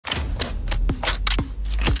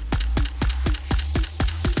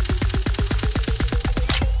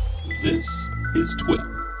This is TWiP.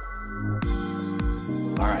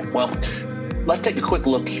 All right, well, let's take a quick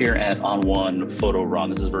look here at ON1 Photo Raw.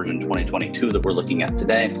 This is version 2022 that we're looking at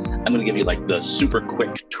today. I'm going to give you like the super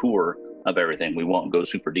quick tour of everything. We won't go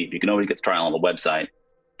super deep. You can always get the trial on the website.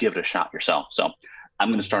 Give it a shot yourself. So I'm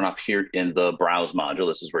going to start off here in the Browse module.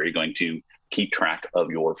 This is where you're going to keep track of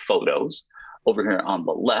your photos. Over here on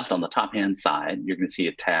the left, on the top-hand side, you're going to see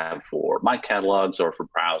a tab for My Catalogs or for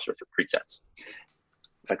Browse or for Presets.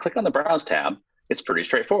 If I click on the Browse tab, it's pretty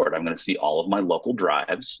straightforward. I'm going to see all of my local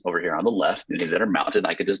drives over here on the left, any that are mounted.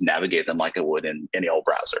 I could just navigate them like I would in any old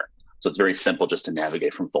browser. So it's very simple just to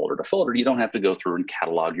navigate from folder to folder. You don't have to go through and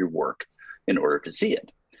catalog your work in order to see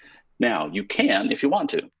it. Now, you can if you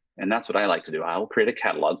want to, and that's what I like to do. I will create a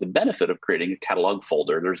catalog. The benefit of creating a catalog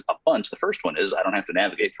folder, there's a bunch. The first one is I don't have to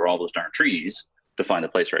navigate through all those darn trees to find the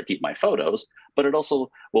place where I keep my photos, but it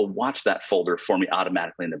also will watch that folder for me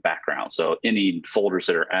automatically in the background. So any folders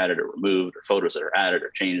that are added or removed or photos that are added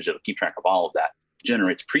or changed, it'll keep track of all of that,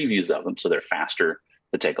 generates previews of them so they're faster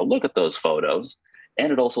to take a look at those photos.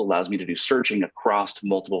 And it also allows me to do searching across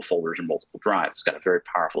multiple folders and multiple drives. It's got a very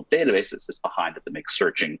powerful database that sits behind it that makes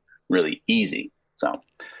searching really easy. So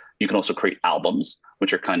you can also create albums,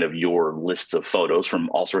 which are kind of your lists of photos from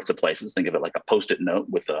all sorts of places. Think of it like a Post-it note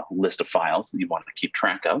with a list of files that you want to keep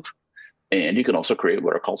track of. And you can also create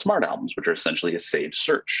what are called smart albums, which are essentially a saved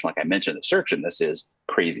search. Like I mentioned, the search in this is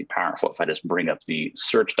crazy powerful. If I just bring up the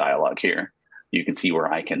search dialog here, you can see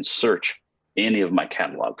where I can search any of my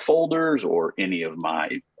catalog folders or any of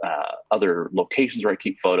my other locations where I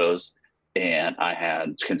keep photos. And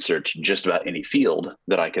can search just about any field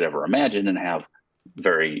that I could ever imagine and have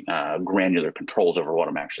very granular controls over what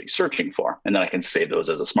I'm actually searching for. And then I can save those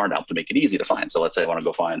as a smart album to make it easy to find. So let's say I want to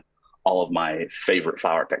go find all of my favorite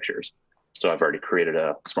flower pictures. So I've already created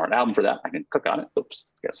a smart album for that. I can click on it. Oops,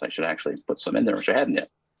 guess I should actually put some in there, which I hadn't yet.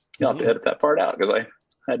 You'll have to edit that part out because I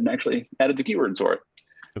hadn't actually added the keywords for it.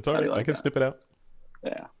 It's all right. I can snip it out.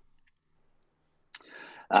 Yeah.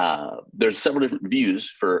 There's several different views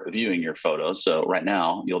for viewing your photos. So right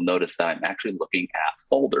now, you'll notice that I'm actually looking at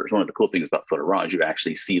folders. One of the cool things about Photo Raw is you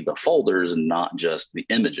actually see the folders and not just the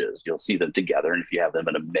images. You'll see them together. And if you have them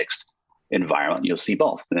in a mixed environment, you'll see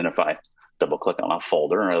both. And then if I double click on a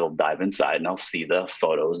folder, it'll dive inside and I'll see the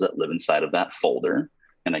photos that live inside of that folder.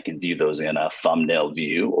 And I can view those in a thumbnail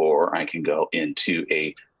view, or I can go into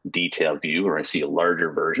a detailed view where I see a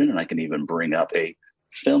larger version, and I can even bring up a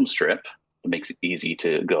film strip. It makes it easy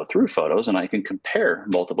to go through photos, and I can compare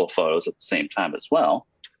multiple photos at the same time as well.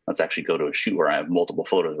 Let's actually go to a shoot where I have multiple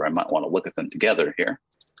photos where I might want to look at them together here.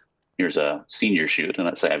 Here's a senior shoot, and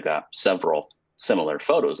let's say I've got several similar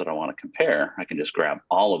photos that I want to compare. I can just grab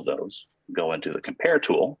all of those, go into the compare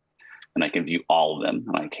tool, and I can view all of them,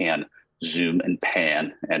 and I can zoom and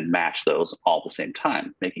pan and match those all at the same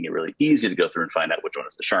time, making it really easy to go through and find out which one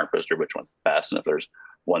is the sharpest or which one's the best. And if there's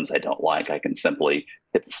ones I don't like, I can simply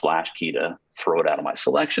hit the slash key to throw it out of my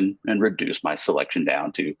selection and reduce my selection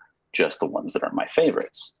down to just the ones that are my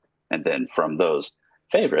favorites. And then from those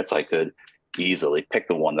favorites, I could easily pick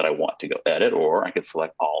the one that I want to go edit, or I could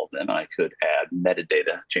select all of them and I could add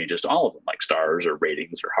metadata changes to all of them, like stars or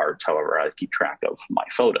ratings or hearts, however I keep track of my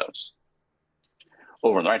photos.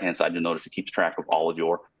 Over on the right-hand side, you'll notice it keeps track of all of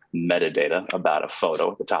your metadata about a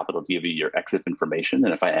photo. At the top, it'll give you your EXIF information.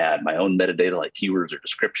 And if I add my own metadata like keywords or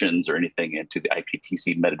descriptions or anything into the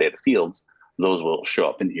IPTC metadata fields, those will show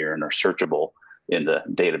up in here and are searchable in the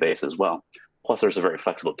database as well. Plus, there's a very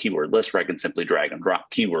flexible keyword list where I can simply drag and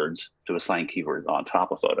drop keywords to assign keywords on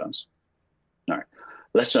top of photos. All right,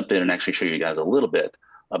 let's jump in and actually show you guys a little bit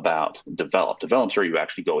about develop. Develop's where you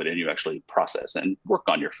actually go in and you actually process and work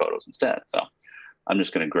on your photos instead. So I'm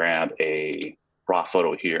just going to grab a raw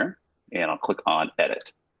photo here and I'll click on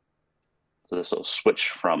edit. So this will switch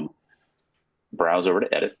from browse over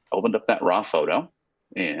to edit, opened up that raw photo,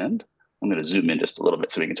 and I'm going to zoom in just a little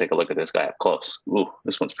bit so we can take a look at this guy up close. Ooh,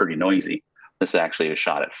 this one's pretty noisy. This actually is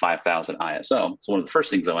shot at 5,000 ISO. So one of the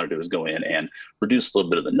first things I want to do is go in and reduce a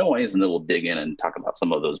little bit of the noise, and then we'll dig in and talk about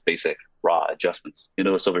some of those basic raw adjustments. You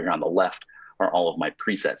notice over here on the left are all of my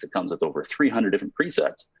presets. It comes with over 300 different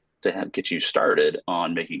presets to get you started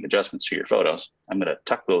on making adjustments to your photos. I'm going to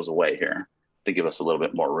tuck those away here to give us a little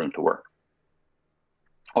bit more room to work.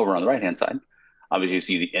 Over on the right-hand side, obviously you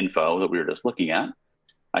see the info that we were just looking at.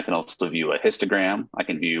 I can also view a histogram. I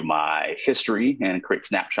can view my history and create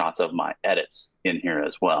snapshots of my edits in here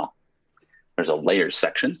as well. There's a layers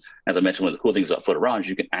section. As I mentioned, one of the cool things about Photo Raw is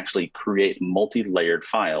you can actually create multi-layered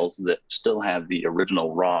files that still have the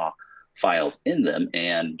original raw files in them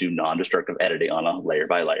and do non-destructive editing on a layer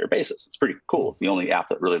by layer basis. It's pretty cool. It's the only app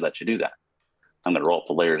that really lets you do that. I'm going to roll up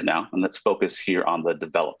the layers now, and let's focus here on the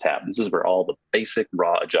develop tab. This is where all the basic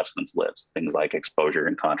raw adjustments lives, things like exposure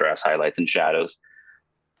and contrast, highlights and shadows,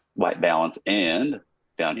 white balance, and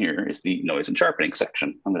down here is the noise and sharpening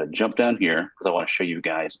section. I'm going to jump down here because I want to show you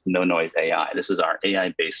guys no noise AI. This is our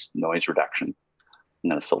AI-based noise reduction. I'm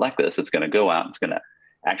going to select this. It's going to go out. It's going to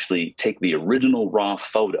actually take the original raw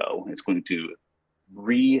photo. It's going to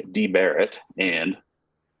re-debar it and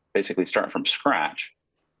basically start from scratch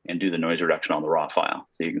and do the noise reduction on the raw file.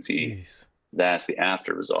 So you can see that's the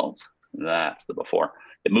after results. That's the before.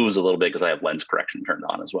 It moves a little bit because I have lens correction turned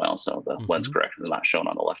on as well. So the lens correction is not shown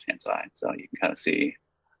on the left-hand side. So you can kind of see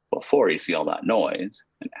before you see all that noise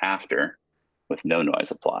and after with no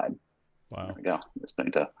noise applied. Wow. There we go. I'm just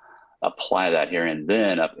going to apply that here. And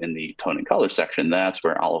then up in the tone and color section, that's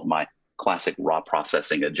where all of my classic raw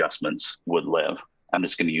processing adjustments would live. I'm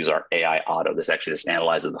just going to use our AI auto. This actually just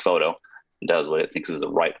analyzes the photo and does what it thinks is the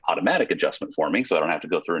right automatic adjustment for me. So I don't have to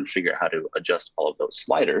go through and figure out how to adjust all of those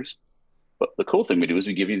sliders. But the cool thing we do is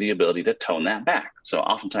we give you the ability to tone that back. So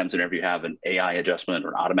oftentimes whenever you have an AI adjustment or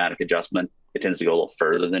an automatic adjustment, it tends to go a little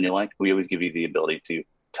further than you like. We always give you the ability to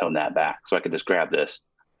tone that back. So I can just grab this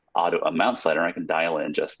auto amount slider. I can dial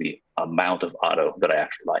in just the amount of auto that I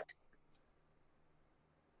actually like.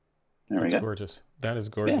 There we go. Gorgeous. That is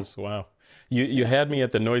gorgeous. Yeah. Wow. You had me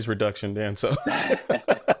at the noise reduction, Dan. So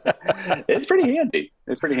it's pretty handy.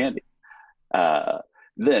 It's pretty handy.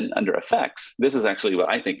 Then under effects, this is actually what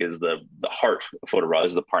I think is the heart of photo raw. This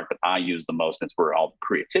is the part that I use the most. It's where all the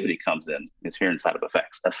creativity comes in, is here inside of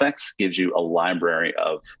effects. Effects gives you a library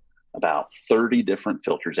of about 30 different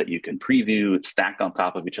filters that you can preview, stack on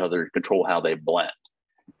top of each other, control how they blend.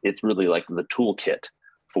 It's really like the toolkit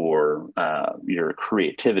for your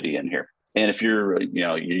creativity in here. And if you're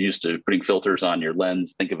used to putting filters on your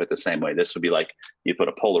lens, think of it the same way. This would be like you put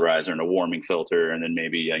a polarizer and a warming filter, and then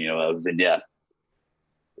maybe a vignette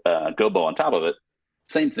gobo on top of it.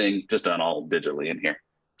 Same thing, just done all digitally in here.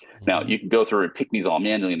 Now, you can go through and pick these all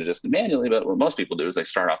manually and adjust them manually, but what most people do is they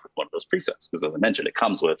start off with one of those presets, because as I mentioned, it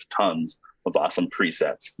comes with tons of awesome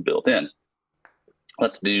presets built in.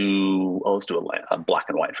 Let's do a black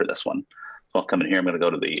and white for this one. So I'll come in here. I'm going to go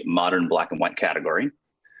to the modern black and white category,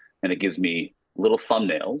 and it gives me little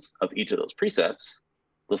thumbnails of each of those presets.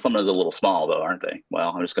 Those thumbnails are a little small, though, aren't they? Well,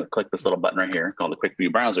 I'm just going to click this little button right here called the Quick View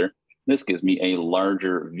Browser. This gives me a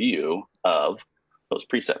larger view of those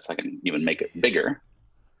presets. I can even make it bigger.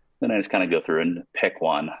 Then I just kind of go through and pick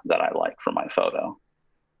one that I like for my photo.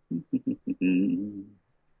 I kind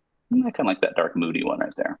of like that dark moody one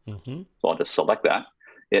right there. So I'll just select that.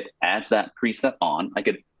 It adds that preset on. I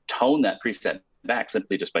could tone that preset back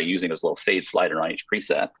simply just by using this little fade slider on each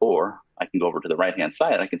preset, or I can go over to the right-hand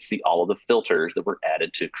side. I can see all of the filters that were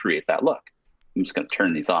added to create that look. I'm just going to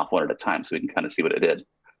turn these off one at a time so we can kind of see what it did.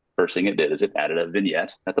 First thing it did is it added a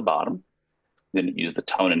vignette at the bottom. Then it used the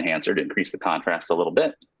tone enhancer to increase the contrast a little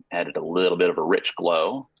bit, added a little bit of a rich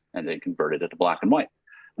glow, and then converted it to black and white.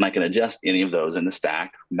 And I can adjust any of those in the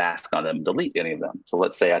stack, mask on them, delete any of them. So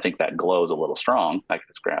let's say I think that glow is a little strong. I can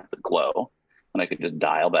just grab the glow, and I can just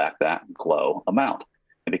dial back that glow amount.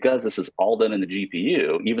 And because this is all done in the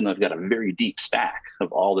GPU, even though I've got a very deep stack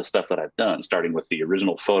of all the stuff that I've done, starting with the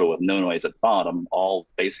original photo with no noise at the bottom, all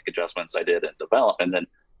basic adjustments I did and develop, and then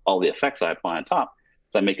all the effects I apply on top.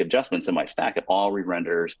 So I make adjustments in my stack, it all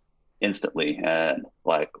re-renders instantly and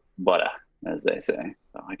like butter, as they say.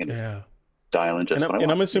 So I can just dial in just what I want.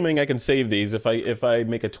 And I'm assuming I can save these. If I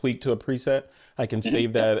make a tweak to a preset, I can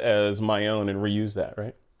save that as my own and reuse that,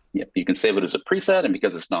 right? Yep, you can save it as a preset, and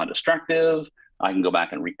because it's non-destructive, I can go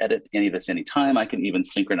back and re-edit any of this anytime. I can even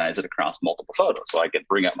synchronize it across multiple photos. So I could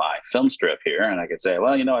bring up my film strip here, and I could say,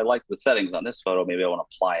 well, I like the settings on this photo. Maybe I want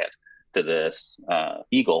to apply it to this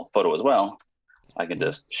eagle photo as well. I can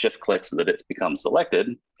just shift click so that it becomes selected,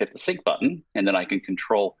 hit the sync button, and then I can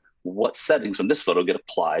control what settings from this photo get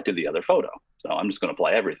applied to the other photo. So I'm just going to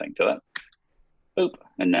apply everything to it. Boop.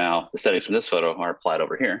 And now the settings from this photo are applied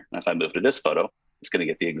over here. And if I move to this photo, it's going to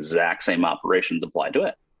get the exact same operations applied to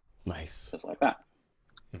it. Nice. Just like that.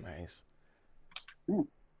 Nice. Yeah.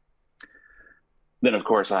 Then, of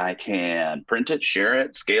course, I can print it, share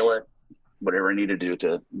it, scale it, whatever I need to do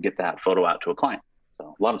to get that photo out to a client.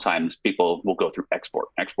 So a lot of times people will go through export.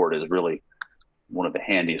 Export is really one of the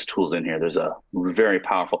handiest tools in here. There's a very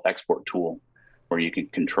powerful export tool where you can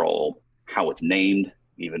control how it's named,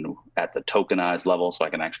 even at the tokenized level. So I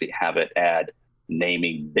can actually have it add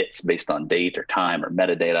naming bits based on date or time or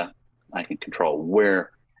metadata. I can control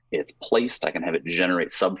where it's placed. I can have it generate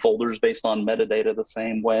subfolders based on metadata the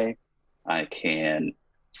same way. I can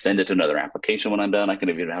send it to another application when I'm done. I can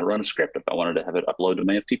even run a script if I wanted to have it upload to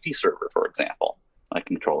my FTP server, for example. I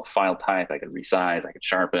control a file type, I can resize, I can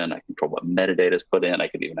sharpen, I can control what metadata is put in, I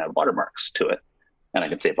can even add watermarks to it. And I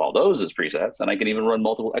can save all those as presets, and I can even run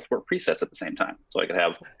multiple export presets at the same time. So I could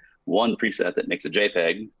have one preset that makes a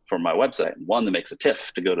JPEG for my website, and one that makes a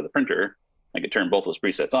TIFF to go to the printer. I could turn both those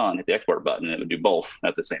presets on, hit the export button, and it would do both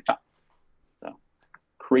at the same time. So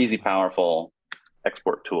crazy powerful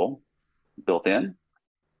export tool built in.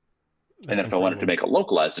 And then if I wanted to make a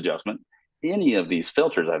localized adjustment, any of these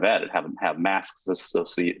filters I've added have masks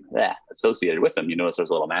associated with them. You notice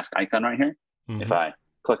there's a little mask icon right here. Mm-hmm. If I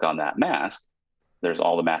click on that mask, there's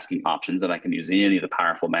all the masking options, and I can use any of the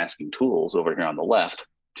powerful masking tools over here on the left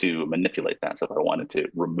to manipulate that. So if I wanted to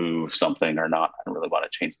remove something or not, I don't really want to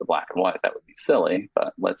change the black and white. That would be silly,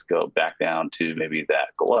 but let's go back down to maybe that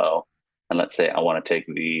glow. And let's say I want to take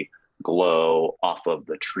the glow off of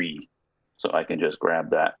the tree. So I can just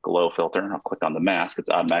grab that glow filter. I'll click on the mask. It's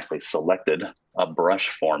automatically selected a brush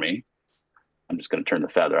for me. I'm just going to turn the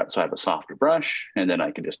feather up so I have a softer brush, and then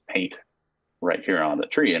I can just paint right here on the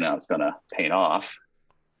tree, and now it's going to paint off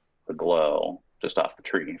the glow just off the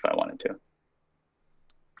tree if I wanted to.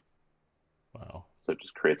 Wow. So it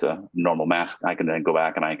just creates a normal mask. I can then go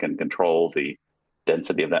back and I can control the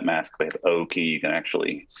density of that mask. If I hit the O key, you can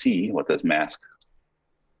actually see what this mask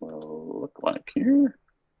will look like here.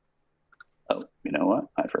 Oh, you know what?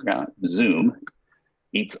 I forgot. Zoom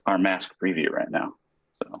eats our mask preview right now.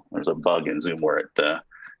 So there's a bug in Zoom where it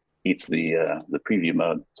eats the preview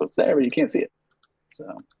mode. So it's there, but you can't see it.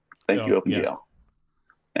 So thank you, OpenGL.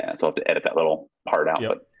 Yeah, so I'll have to edit that little part out.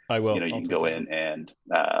 But I will. You can go in and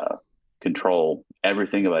control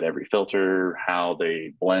everything about every filter, how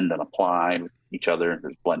they blend and apply with each other.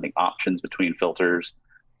 There's blending options between filters.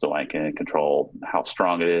 So I can control how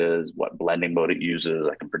strong it is, what blending mode it uses.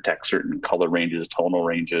 I can protect certain color ranges, tonal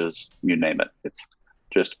ranges, you name it. It's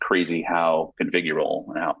just crazy how configurable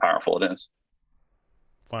and how powerful it is.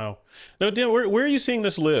 Wow. Now, Dan, where are you seeing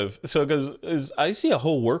this live? So, because I see a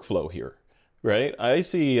whole workflow here, right? I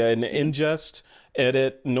see an ingest,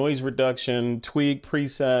 edit, noise reduction, tweak,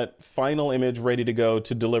 preset, final image ready to go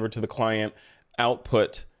to deliver to the client,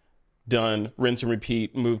 output, done, rinse and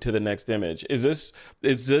repeat, move to the next image. Is this,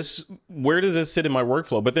 where does this sit in my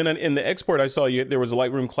workflow? But then in the export, I saw there was a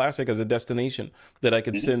Lightroom Classic as a destination that I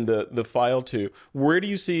could send the file to. Where do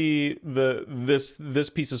you see this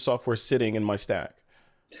piece of software sitting in my stack?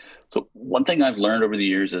 So one thing I've learned over the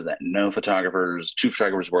years is that two photographers'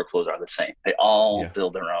 workflows are the same. They all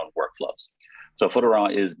build their own workflows. So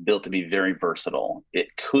PhotoRAW is built to be very versatile. It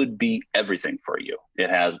could be everything for you. It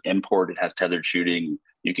has import, it has tethered shooting.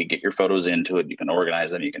 You can get your photos into it. You can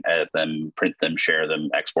organize them. You can edit them, print them, share them,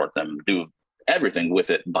 export them, do everything with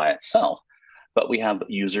it by itself. But we have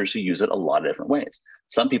users who use it a lot of different ways.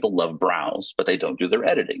 Some people love browse, but they don't do their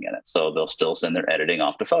editing in it. So they'll still send their editing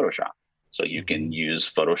off to Photoshop. So you can use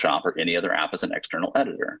Photoshop or any other app as an external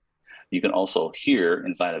editor. You can also, here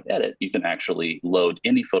inside of Edit, you can actually load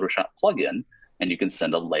any Photoshop plugin, and you can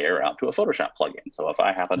send a layer out to a Photoshop plugin. So if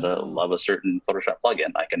I happen to love a certain Photoshop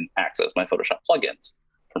plugin, I can access my Photoshop plugins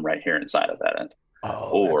from right here inside of Edit.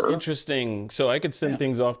 Oh, that's interesting. So I could send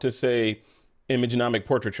things off to, say, imagenomic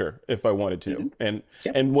portraiture if I wanted to.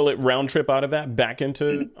 And will it round trip out of that back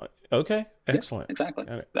into? Okay, excellent. Exactly.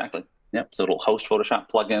 Yep. So it'll host Photoshop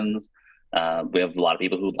plugins. We have a lot of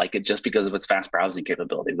people who like it just because of its fast browsing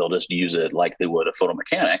capability. They'll just use it like they would a photo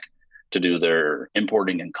mechanic to do their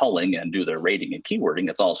importing and culling and do their rating and keywording.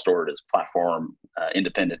 It's all stored as platform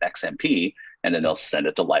independent XMP, and then they'll send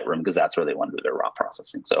it to Lightroom because that's where they want to do their raw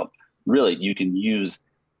processing. So really, you can use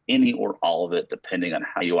any or all of it depending on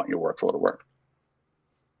how you want your workflow to work.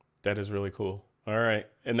 That is really cool. All right.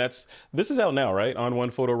 And this is out now, right?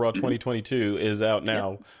 ON1 Photo Raw 2022 is out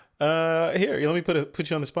now. Here, let me put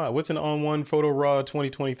you on the spot. What's an ON1 Photo Raw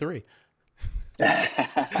 2023? That's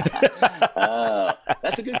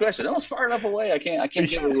a good question. That was far enough away. I can't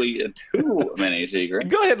give away too many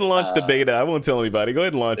secrets. Go ahead and launch the beta. I won't tell anybody. Go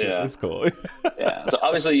ahead and launch it. It's cool. So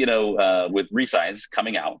obviously, with Resize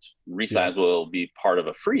coming out, Resize will be part of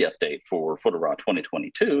a free update for Photo Raw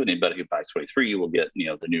 2022. And anybody who buys 23 will get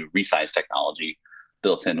the new Resize technology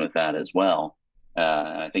built in with that as well.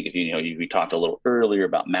 I think if we talked a little earlier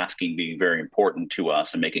about masking being very important to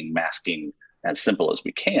us and making masking as simple as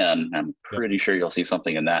we can. I'm pretty sure you'll see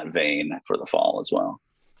something in that vein for the fall as well.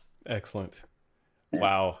 Excellent.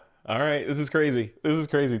 Wow. All right. This is crazy.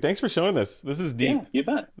 Thanks for showing this. This is deep. Yeah, you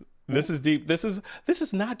bet. This is deep. This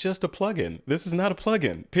is not just a plugin. This is not a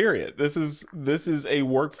plugin, period. This is a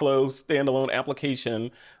workflow standalone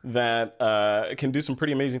application that can do some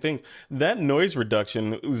pretty amazing things. That noise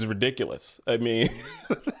reduction was ridiculous. I mean,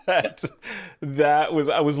 I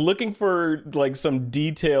was looking for like some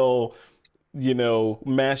detail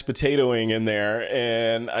mashed potatoing in there,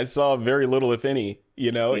 and I saw very little, if any,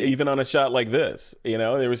 even on a shot like this.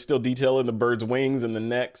 There was still detail in the bird's wings and the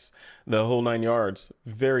necks, the whole 9 yards.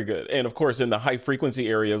 Very good. And of course, in the high frequency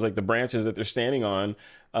areas, like the branches that they're standing on,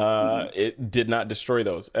 it did not destroy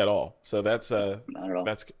those at all. So that's Not at all.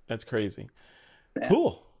 that's crazy. Yeah.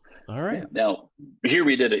 Cool. All Yeah. right. Now, here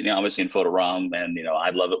we did it, obviously in Photorama, and I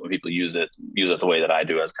love it when people use it the way that I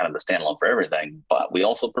do as kind of the standalone for everything. But we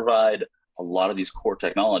also provide a lot of these core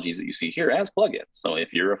technologies that you see here as plugins. So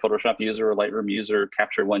if you're a Photoshop user, a Lightroom user,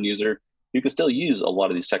 Capture One user, you can still use a lot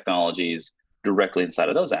of these technologies directly inside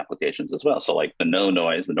of those applications as well. So like the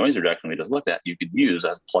the noise reduction we just looked at, you could use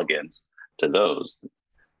as plugins to those.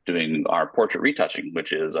 Doing our portrait retouching,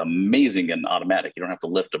 which is amazing and automatic. You don't have to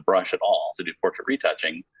lift a brush at all to do portrait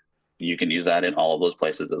retouching. You can use that in all of those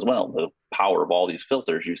places as well. The power of all these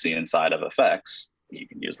filters you see inside of effects, you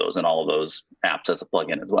can use those in all of those apps as a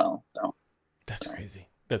plugin as well. So that's crazy.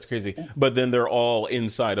 That's crazy. Yeah. But then they're all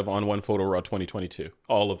inside of ON1 Photo Raw 2022.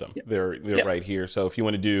 All of them. Yep. They're yep. right here. So if you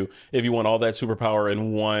want all that superpower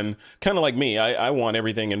in one, kind of like me, I want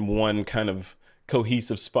everything in one kind of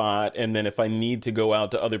cohesive spot, and then if I need to go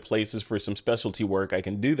out to other places for some specialty work, I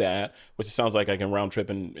can do that, which sounds like I can round trip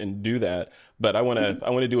and do that. But I want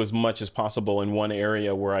to do as much as possible in one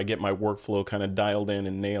area where I get my workflow kind of dialed in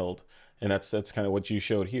and nailed, and that's kind of what you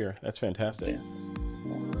showed here. That's fantastic. Yeah.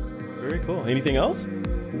 Very cool. Anything else?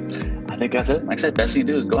 I think that's it. Like I said, best thing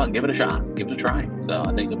to do is go out and give it a shot, give it a try. So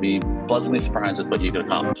I think you'll be pleasantly surprised with what you can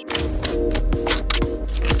accomplish.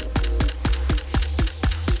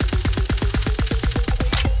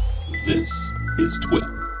 This is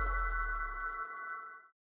TWiP.